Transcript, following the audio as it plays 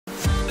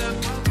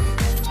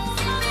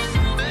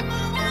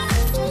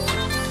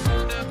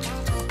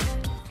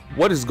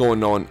What is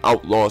going on,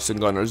 Outlaws and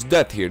Gunners?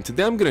 Death here, and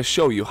today I'm going to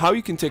show you how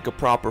you can take a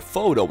proper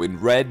photo in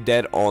Red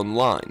Dead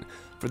Online.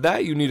 For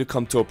that, you need to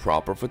come to a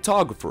proper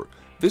photographer.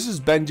 This is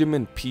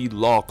Benjamin P.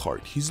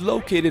 Lockhart. He's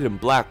located in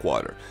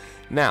Blackwater.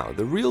 Now,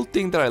 the real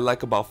thing that I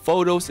like about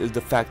photos is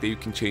the fact that you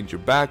can change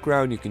your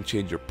background, you can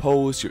change your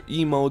pose, your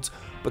emotes,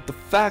 but the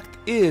fact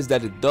is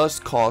that it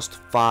does cost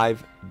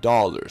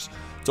 $5.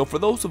 So for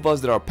those of us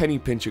that are penny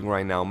pinching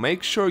right now,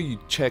 make sure you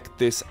check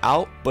this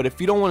out, but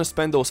if you don't want to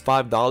spend those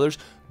 $5,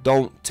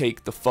 don't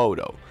take the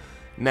photo.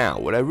 Now,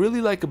 what I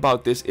really like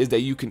about this is that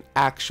you can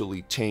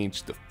actually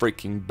change the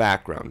freaking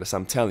background, as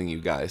I'm telling you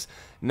guys.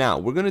 Now,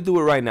 we're gonna do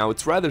it right now.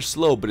 It's rather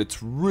slow, but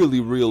it's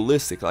really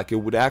realistic, like it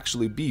would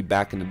actually be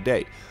back in the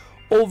day.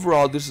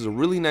 Overall, this is a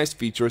really nice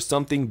feature,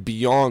 something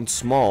beyond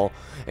small,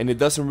 and it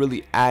doesn't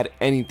really add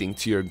anything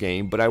to your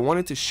game, but I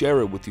wanted to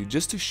share it with you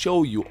just to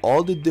show you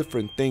all the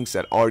different things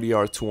that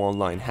RDR2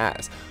 Online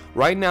has.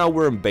 Right now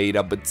we're in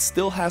beta, but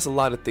still has a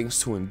lot of things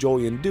to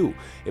enjoy and do.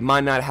 It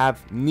might not have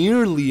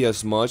nearly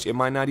as much, it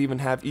might not even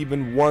have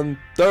even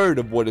 1/3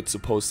 of what it's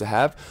supposed to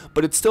have,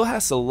 but it still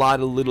has a lot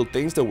of little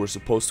things that we're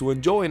supposed to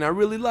enjoy and I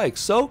really like.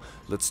 So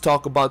let's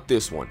talk about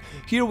this one.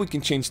 Here we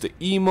can change the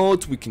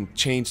emotes, we can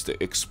change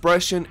the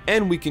expression,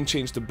 and we can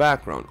change the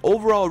background.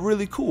 Overall,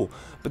 really cool.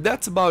 But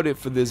that's about it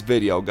for this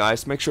video,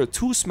 guys. Make sure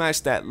to smash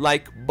that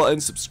like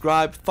button,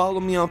 subscribe, follow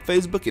me on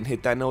Facebook, and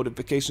hit that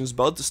notifications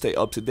bell to stay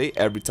up to date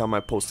every time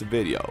I post a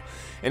video.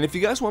 And if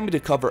you guys want me to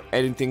cover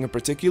anything in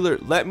particular,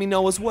 let me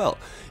know as well.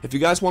 If you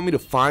guys want me to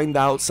find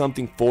out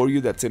something for you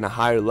that's in a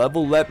higher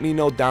level, let me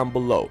know down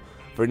below.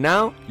 For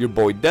now, your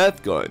boy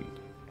Deathgun,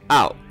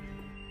 out.